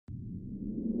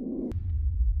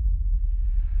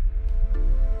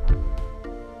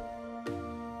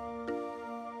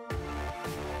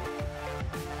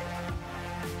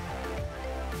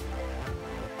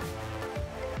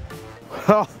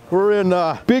Well, we're in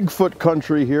Bigfoot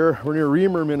country here. We're near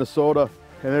Remer, Minnesota,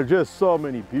 and there's just so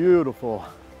many beautiful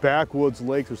backwoods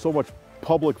lakes. There's so much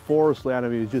public forest land. I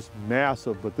mean, it's just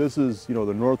massive, but this is, you know,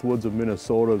 the north woods of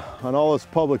Minnesota. On all this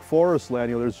public forest land,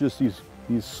 you know, there's just these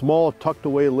small tucked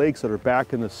away lakes that are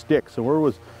back in the sticks. And we're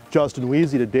with Justin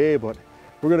Wheezy today, but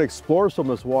we're gonna explore some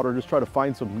of this water and just try to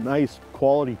find some nice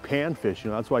quality panfish.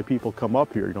 You know, that's why people come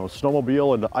up here, you know,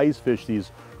 snowmobile and to ice fish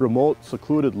these remote,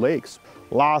 secluded lakes.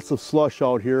 Lots of slush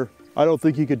out here. I don't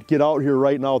think you could get out here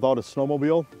right now without a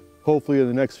snowmobile. Hopefully in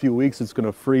the next few weeks it's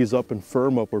gonna freeze up and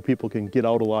firm up where people can get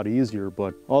out a lot easier,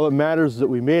 but all that matters is that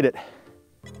we made it.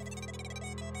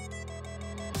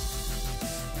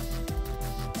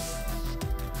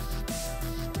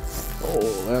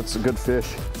 Oh, that's a good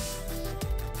fish.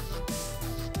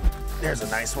 There's a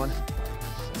nice one.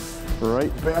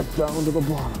 Right back down to the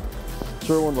bottom.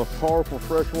 Sure, one of the powerful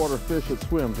freshwater fish that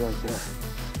swims right there.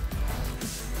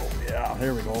 Oh yeah,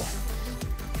 there we go.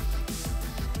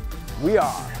 We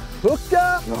are hooked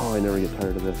up. Oh, I never get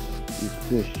tired of this. These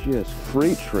fish just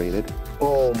freight traded.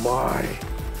 Oh my.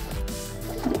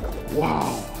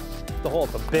 Wow. The hole,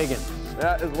 it's a big one.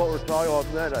 That is what we're talking about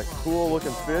tonight, a cool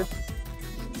looking fish.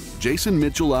 Jason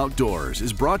Mitchell Outdoors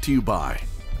is brought to you by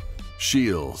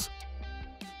Shields,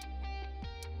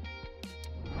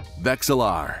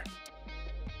 Vexilar,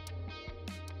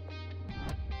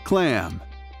 Clam,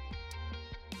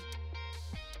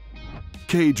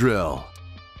 K-Drill,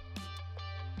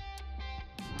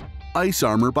 Ice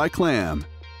Armor by Clam,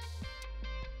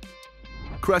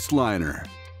 Crestliner,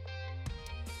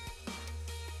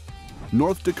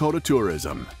 North Dakota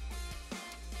Tourism,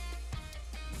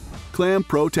 Clam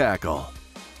Pro Tackle,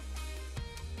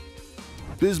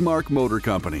 Bismarck Motor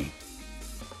Company,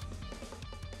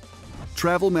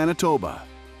 Travel Manitoba,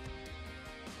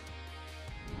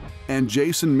 and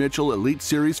Jason Mitchell Elite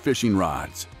Series Fishing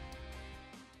Rods.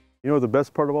 You know what the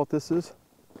best part about this is?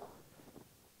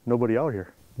 Nobody out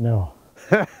here. No.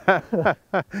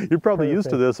 You're probably used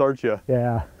to this, aren't you?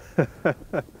 Yeah.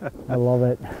 I love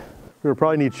it. We'll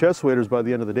probably need chest waders by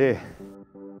the end of the day.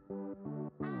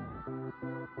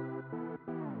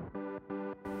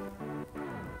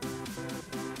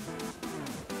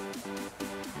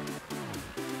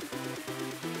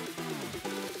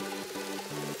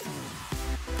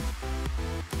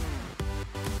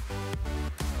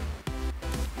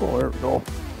 Oh, there we go.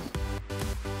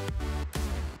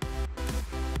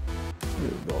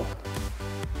 There we go.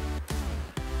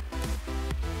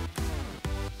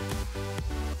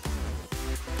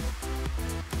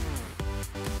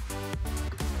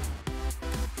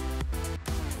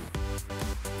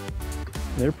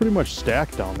 They're pretty much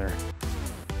stacked down there.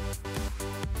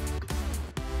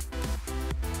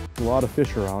 A lot of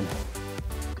fish around.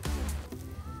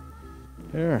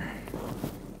 There.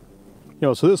 You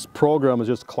know, so this program is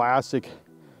just classic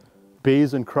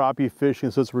basin crappie fishing,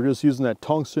 since we're just using that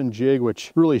tungsten jig,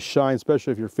 which really shines,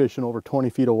 especially if you're fishing over 20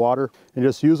 feet of water, and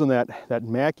just using that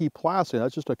Mackie plastic.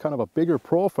 That's just a kind of a bigger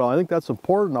profile. I think that's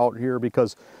important out here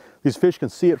because these fish can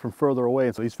see it from further away.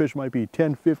 And so these fish might be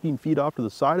 10, 15 feet off to the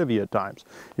side of you at times.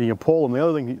 And you can pull them. The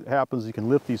other thing that happens is you can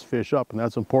lift these fish up, and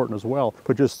that's important as well.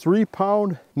 But just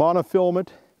 3-pound monofilament,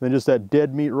 then just that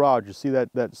dead meat rod. You see that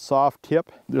soft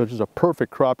tip? It's just a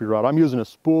perfect crappie rod. I'm using a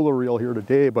spooler reel here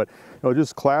today, but you know,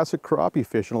 just classic crappie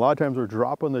fishing. A lot of times we're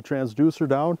dropping the transducer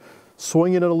down,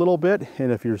 swinging it a little bit,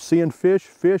 and if you're seeing fish,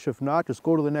 fish. If not, just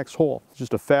go to the next hole. It's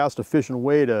just a fast, efficient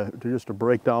way to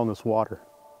break down this water.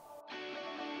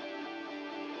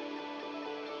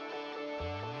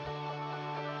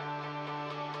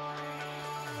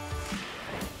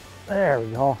 There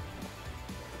we go.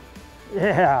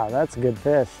 Yeah, that's a good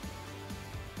fish.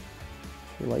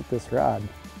 Sure like this rod.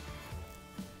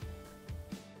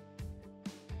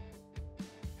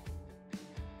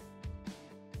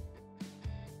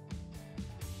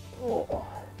 Oh.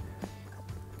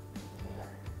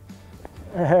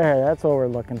 There, that's what we're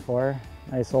looking for.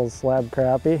 Nice old slab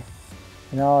crappie.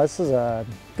 You know, this is a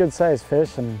good sized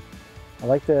fish, and I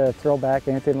like to throw back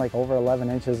anything like over 11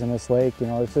 inches in this lake. You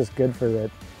know, it's just good for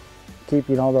the keep,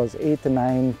 you know, those 8 to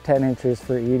 9, 10 inches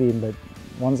for eating, but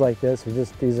ones like this are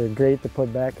just, these are great to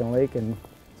put back in lake, and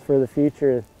for the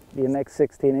future, be a next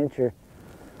 16-incher.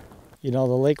 You know,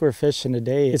 the lake we're fishing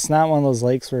today, it's not one of those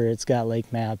lakes where it's got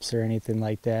lake maps or anything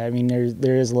like that. I mean,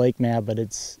 there is a lake map, but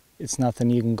it's nothing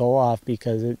you can go off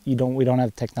because we don't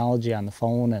have technology on the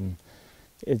phone, and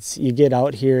you get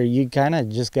out here, you kind of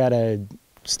just gotta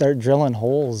start drilling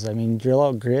holes. I mean, drill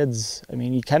out grids. I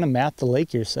mean, you kind of map the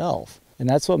lake yourself. And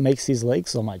that's what makes these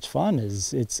lakes so much fun,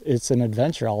 is it's an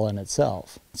adventure all in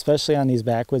itself. Especially on these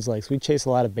backwoods lakes, we chase a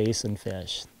lot of basin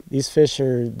fish. These fish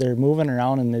they're moving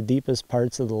around in the deepest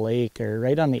parts of the lake or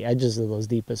right on the edges of those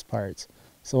deepest parts.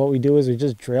 So what we do is we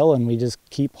just drill and we just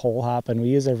keep hole hopping. We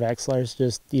use our Vexilars to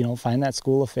just, find that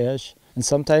school of fish. And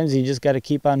sometimes you just got to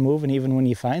keep on moving even when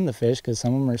you find the fish, because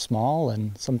some of them are small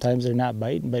and sometimes they're not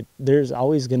biting, but there's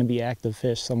always going to be active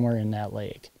fish somewhere in that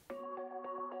lake.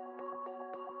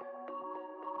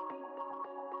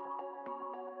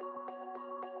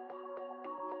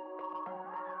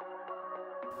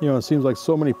 It seems like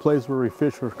so many places where we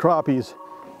fish for crappies,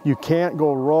 you can't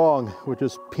go wrong with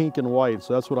just pink and white.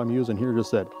 So that's what I'm using here,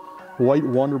 just that white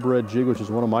Wonder Bread jig, which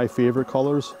is one of my favorite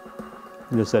colors.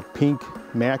 And just that pink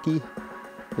Mackie.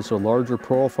 It's a larger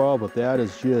profile, but that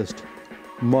is just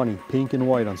money, pink and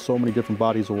white on so many different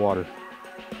bodies of water.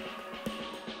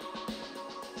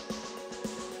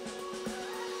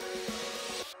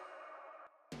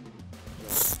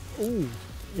 Ooh,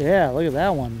 yeah, look at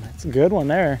that one. That's a good one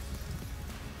there.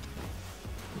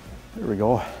 There we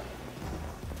go.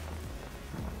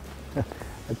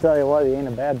 I tell you what, he ain't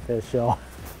a bad fish, though.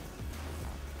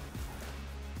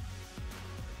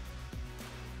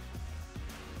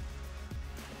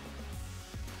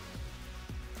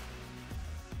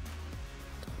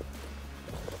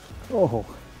 Oh,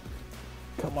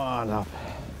 come on up.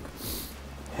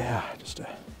 Yeah,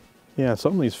 yeah,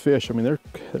 some of these fish, they're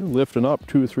lifting up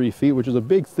 2 or 3 feet, which is a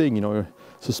big thing,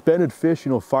 Suspended fish,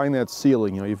 find that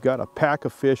ceiling. You've got a pack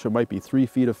of fish, it might be 3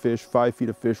 feet of fish, 5 feet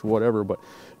of fish, whatever, but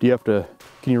can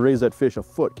you raise that fish a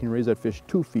foot? Can you raise that fish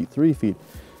 2 feet, 3 feet?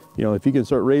 If you can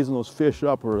start raising those fish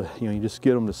up, or you just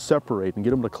get them to separate and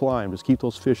get them to climb, just keep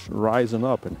those fish rising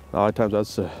up. And a lot of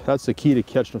times that's the key to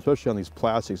catching them, especially on these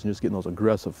plastics, and just getting those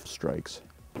aggressive strikes.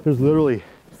 There's literally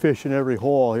fish in every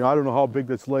hole. I don't know how big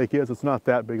this lake is. It's not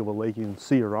that big of a lake. You can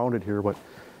see around it here, but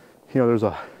there's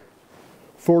a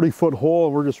 40-foot hole,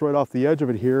 and we're just right off the edge of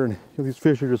it here, and these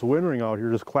fish are just wintering out here,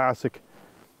 just classic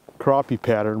crappie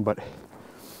pattern. But it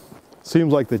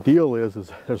seems like the deal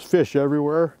is there's fish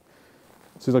everywhere.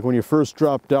 Seems like when you first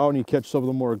drop down, you catch some of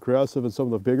the more aggressive and some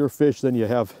of the bigger fish, then you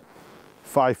have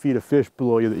 5 feet of fish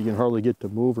below you that you can hardly get to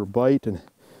move or bite, and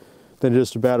then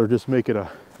just a matter of just making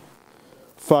a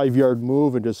 5-yard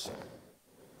move and just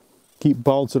keep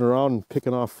bouncing around and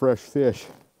picking off fresh fish.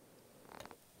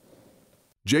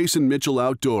 Jason Mitchell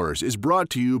Outdoors is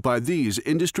brought to you by these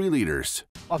industry leaders.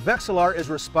 A Vexilar is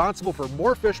responsible for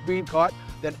more fish being caught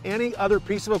than any other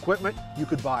piece of equipment you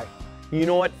could buy. You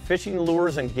know what? Fishing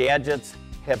lures and gadgets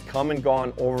have come and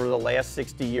gone over the last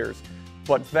 60 years.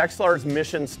 But Vexilar's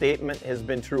mission statement has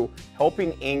been true,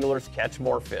 helping anglers catch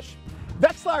more fish.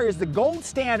 Vexilar is the gold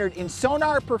standard in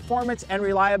sonar performance and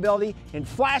reliability in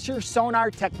flasher sonar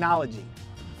technology.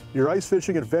 Your ice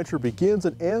fishing adventure begins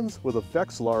and ends with a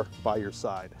Vexilar by your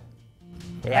side.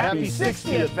 Happy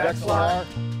 60th, Vexilar!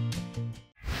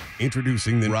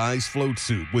 Introducing the Rise Float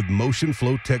Suit with Motion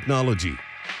Float technology.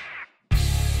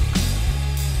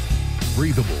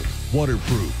 Breathable,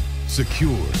 waterproof,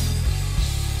 secure,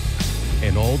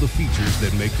 and all the features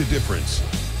that make the difference.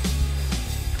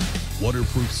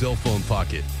 Waterproof cell phone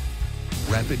pocket,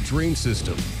 rapid drain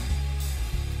system,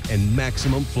 and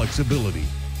maximum flexibility.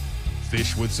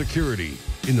 Fish with security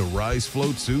in the Rise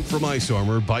Float Suit from Ice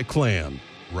Armor by Clam.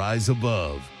 Rise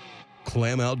above.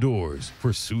 Clam Outdoors.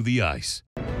 Pursue the ice.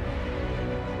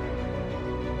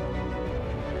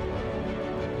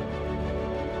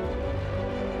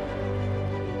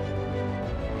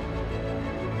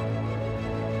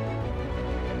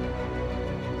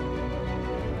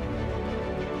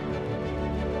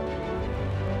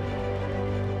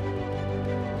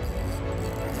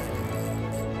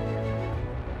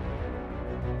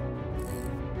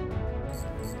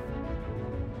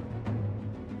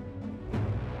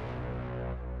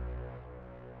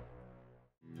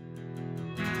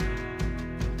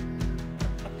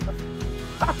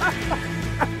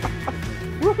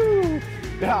 Woohoo!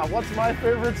 Yeah, what's my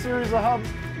favorite series of hubs?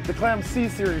 The Clam C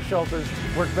series shelters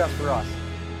work best for us.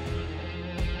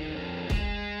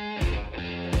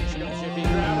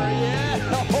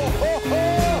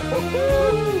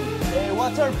 Hey,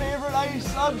 what's our favorite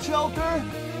ice hub shelter?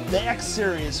 The X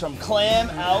series from Clam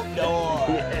Outdoors.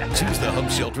 Yeah. Choose the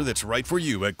hub shelter that's right for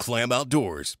you at Clam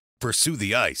Outdoors. Pursue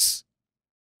the ice.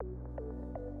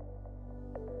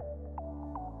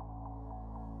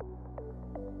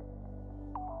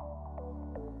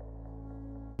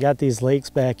 Got these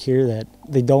lakes back here that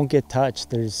they don't get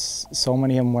touched. There's so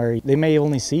many of them where they may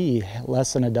only see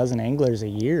less than a dozen anglers a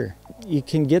year. You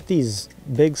can get these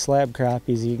big slab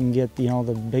crappies, you can get,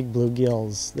 the big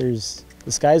bluegills.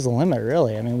 The sky's the limit,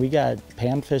 really. I mean, we got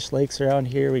panfish lakes around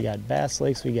here, we got bass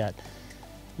lakes, we got,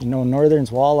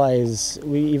 northern's walleyes,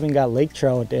 we even got lake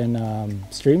trout and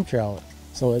stream trout.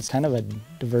 So it's kind of a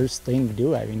diverse thing to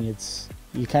do. I mean,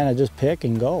 you kind of just pick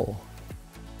and go.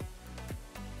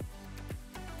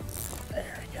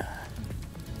 There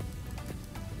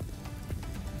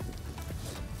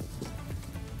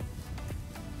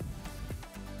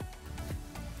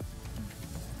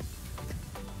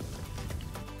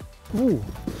we go. Ooh.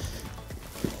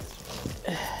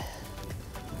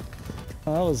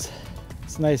 Well, it's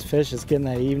a nice fish. It's getting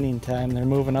that evening time. They're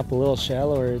moving up a little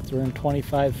shallower. We're in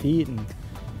 25 feet, and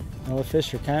the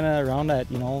fish are kind of around that,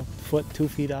 foot, 2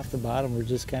 feet off the bottom. We're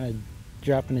just kind of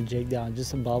dropping a jig down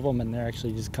just above them, and they're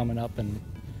actually just coming up and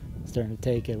starting to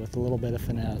take it with a little bit of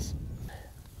finesse.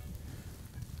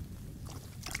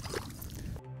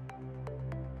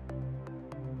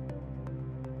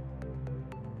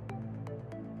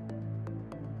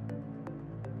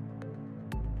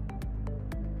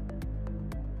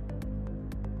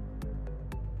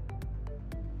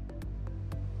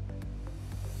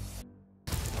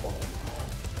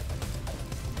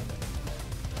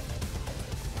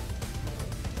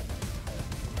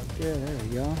 Yeah, there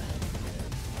we go.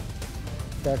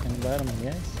 Back in the bottom of the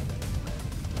ice.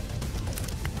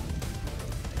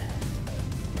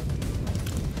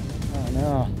 Oh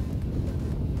no.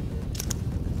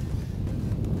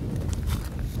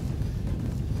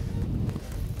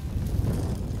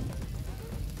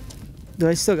 Do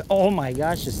I still got, oh my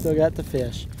gosh, I still got the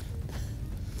fish.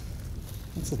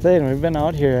 That's the thing, we've been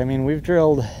out here. I mean, we've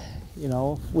drilled,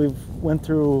 we've went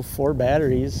through 4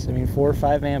 batteries. I mean, 4 or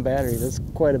 5 man batteries, that's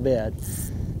quite a bit.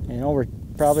 We're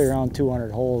probably around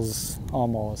 200 holes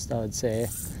almost, I would say.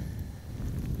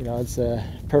 It's a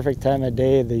perfect time of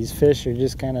day. These fish are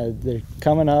just they're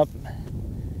coming up.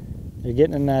 They're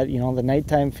getting in that, the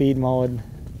nighttime feed mode,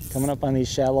 coming up on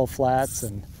these shallow flats,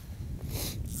 and,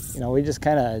 we just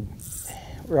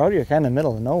we're out here kind of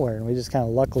middle of nowhere, and we just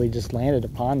luckily just landed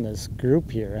upon this group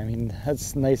here. I mean,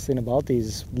 that's the nice thing about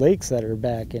these lakes that are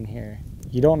back in here.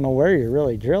 You don't know where you're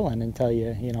really drilling until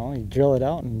you drill it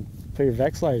out and put your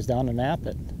Vexilars down and map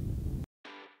it.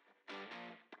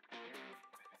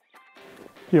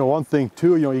 One thing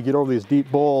too, you get over these deep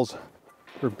bowls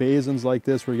or basins like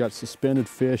this where you got suspended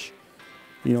fish.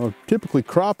 Typically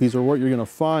crappies are what you're gonna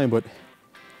find, but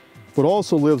what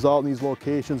also lives out in these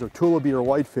locations are tullibee or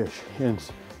whitefish. And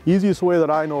the easiest way that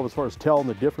I know of as far as telling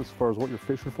the difference as far as what you're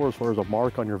fishing for, as far as a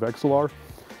mark on your Vexilar,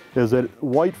 is that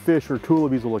whitefish or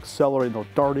tullibees will accelerate and they'll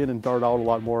dart in and dart out a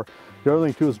lot more. The other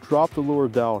thing too is drop the lure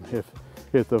down. If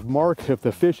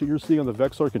the fish that you're seeing on the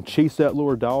Vexilar can chase that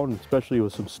lure down, especially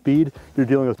with some speed, you're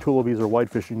dealing with tullibees or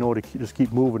whitefish. You know to just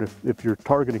keep moving if you're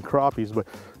targeting crappies. But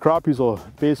crappies will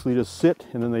basically just sit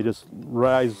and then they just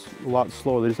rise a lot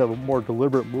slower. They just have a more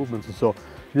deliberate movements, and so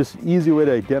just an easy way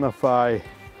to identify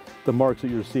the marks that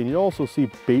you're seeing. You also see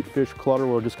bait fish clutter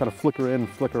where just kind of flicker in and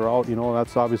flicker out.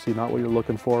 That's obviously not what you're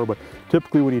looking for, but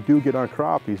typically when you do get on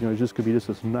crappies, it just could be just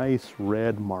this nice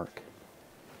red mark.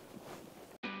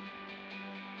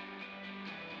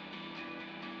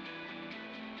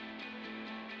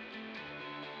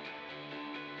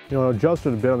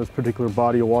 Justin had been on this particular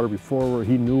body of water before where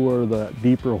he knew where the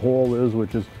deeper hole is,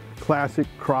 which is classic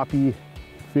crappie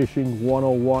fishing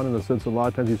 101, in the sense that a lot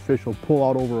of times these fish will pull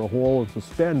out over a hole and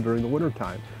suspend during the winter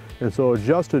time. And so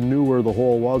Justin knew where the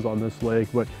hole was on this lake,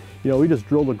 but we just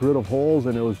drilled a grid of holes,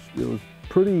 and it was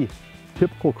pretty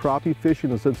typical crappie fishing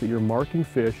in the sense that you're marking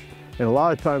fish, and a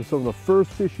lot of times some of the first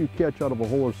fish you catch out of a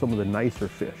hole are some of the nicer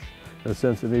fish, in the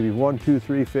sense that maybe 1, 2,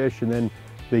 3 fish, and then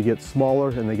they get smaller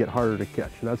and they get harder to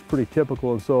catch. And that's pretty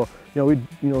typical. And so, we'd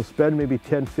spend maybe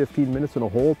 10, 15 minutes in a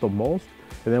hole at the most,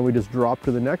 and then we just drop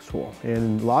to the next hole.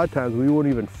 And a lot of times we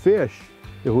wouldn't even fish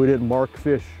if we didn't mark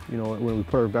fish, when we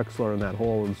put our Vexilar in that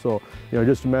hole. And so,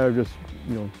 just a matter of just,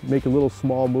 making little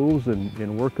small moves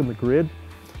and working the grid.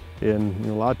 And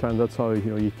a lot of times that's how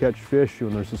you catch fish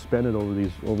when they're suspended over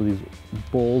these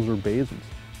bowls or basins.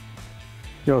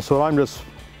 So I'm just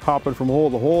hopping from hole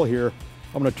to hole here.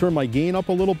 I'm going to turn my gain up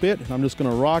a little bit, and I'm just going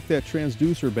to rock that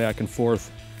transducer back and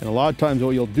forth. And a lot of times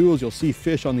what you'll do is you'll see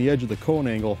fish on the edge of the cone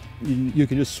angle. You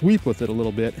can just sweep with it a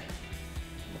little bit.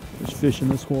 There's fish in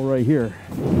this hole right here.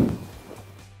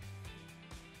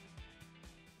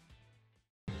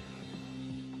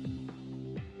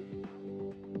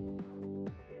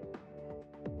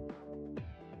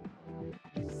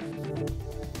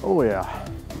 Oh yeah.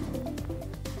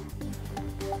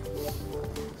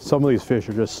 Some of these fish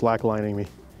are just slacklining me.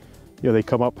 They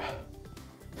come up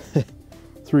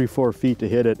 3, 4 feet to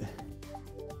hit it.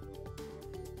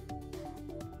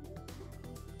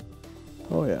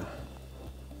 Oh yeah.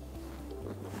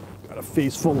 Got a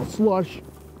face full of slush.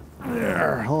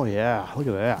 There. Oh yeah, look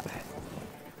at that.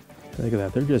 Look at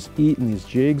that, they're just eating these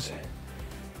jigs.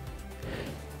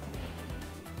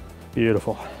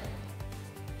 Beautiful.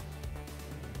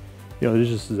 You know, this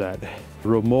is that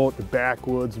remote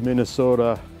backwoods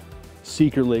Minnesota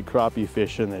secret lake crappie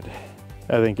fishing that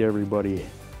I think everybody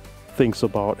thinks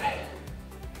about.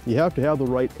 You have to have the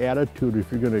right attitude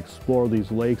if you're going to explore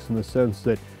these lakes, in the sense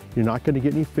that you're not going to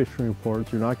get any fishing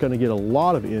reports, you're not going to get a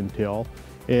lot of intel,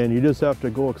 and you just have to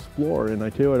go explore. And I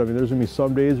tell you what, I mean, there's going to be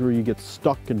some days where you get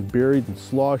stuck and buried in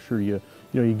slush, or you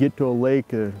get to a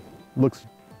lake looks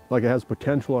like it has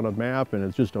potential on a map and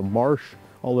it's just a marsh.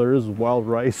 All there is wild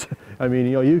rice. I mean,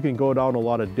 you know, you can go down a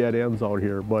lot of dead ends out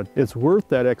here, but it's worth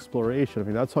that exploration. I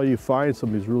mean, that's how you find some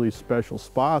of these really special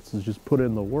spots, is just put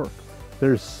in the work.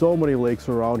 There's so many lakes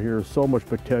around here, so much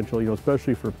potential, you know,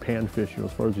 especially for pan fishing,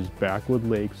 as far as these backwood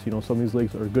lakes. You know, some of these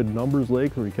lakes are good numbers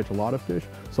lakes where you catch a lot of fish.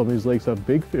 Some of these lakes have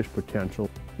big fish potential.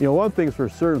 You know, one thing's for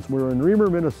certain, we're in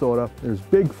Remer, Minnesota. There's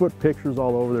Bigfoot pictures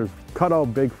all over. There's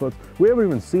cutout Bigfoots. We haven't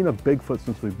even seen a Bigfoot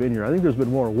since we've been here. I think there's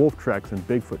been more wolf tracks than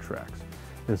Bigfoot tracks.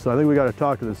 And so I think we got to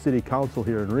talk to the city council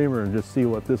here in Remer and just see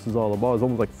what this is all about. It's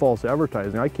almost like false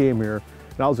advertising. I came here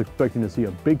and I was expecting to see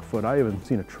a Bigfoot. I haven't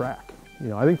seen a track. You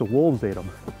know, I think the wolves ate them.